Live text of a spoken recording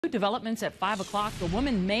Developments at 5 o'clock. The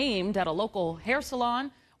woman maimed at a local hair salon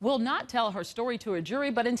will not tell her story to a jury,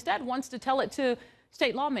 but instead wants to tell it to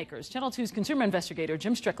state lawmakers. Channel 2's consumer investigator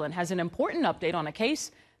Jim Strickland has an important update on a case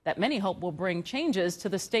that many hope will bring changes to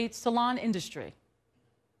the state's salon industry.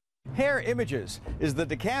 Hair Images is the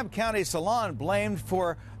DeKalb County salon blamed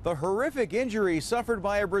for the horrific injury suffered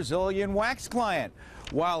by a Brazilian wax client.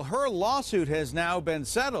 While her lawsuit has now been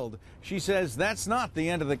settled, she says that's not the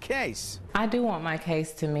end of the case. I do want my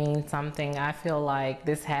case to mean something. I feel like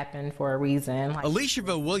this happened for a reason.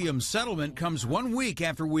 Aliciaville Williams' settlement comes 1 week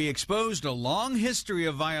after we exposed a long history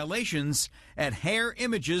of violations at Hair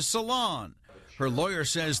Images Salon. Her lawyer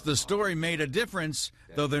says the story made a difference,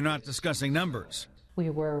 though they're not discussing numbers. We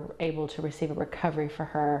were able to receive a recovery for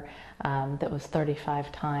her that was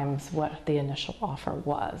 35 times what the initial offer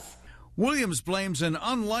was. Williams blames an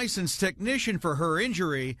unlicensed technician for her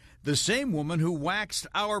injury, the same woman who waxed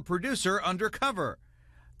our producer undercover.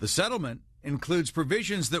 The settlement includes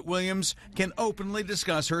provisions that Williams can openly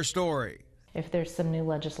discuss her story. If there's some new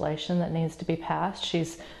legislation that needs to be passed,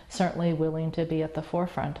 she's certainly willing to be at the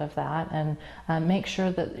forefront of that and make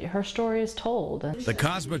sure that her story is told. The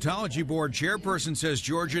Cosmetology Board chairperson says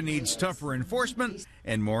Georgia needs tougher enforcement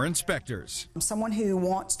and more inspectors. Someone who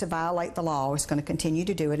wants to violate the law is going to continue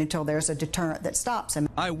to do it until there's a deterrent that stops him.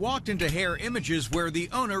 I walked into Hair Images where the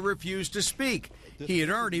owner refused to speak. He had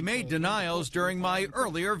already made denials during my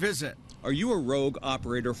earlier visit. Are you a rogue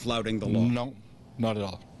operator flouting the law? No, not at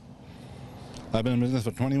all. I've been in business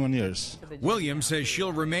for 21 years. Williams says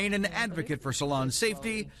she'll remain an advocate for salon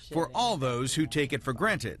safety for all those who take it for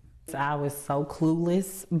granted. I was so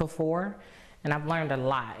clueless before, and I've learned a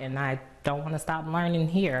lot, and I don't want to stop learning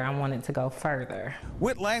here. I want it to go further.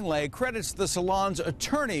 Whit Langley credits the salon's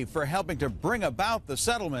attorney for helping to bring about the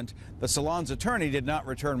settlement. The salon's attorney did not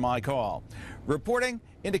return my call. Reporting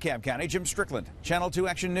in DeKalb County, Jim Strickland, Channel 2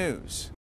 Action News.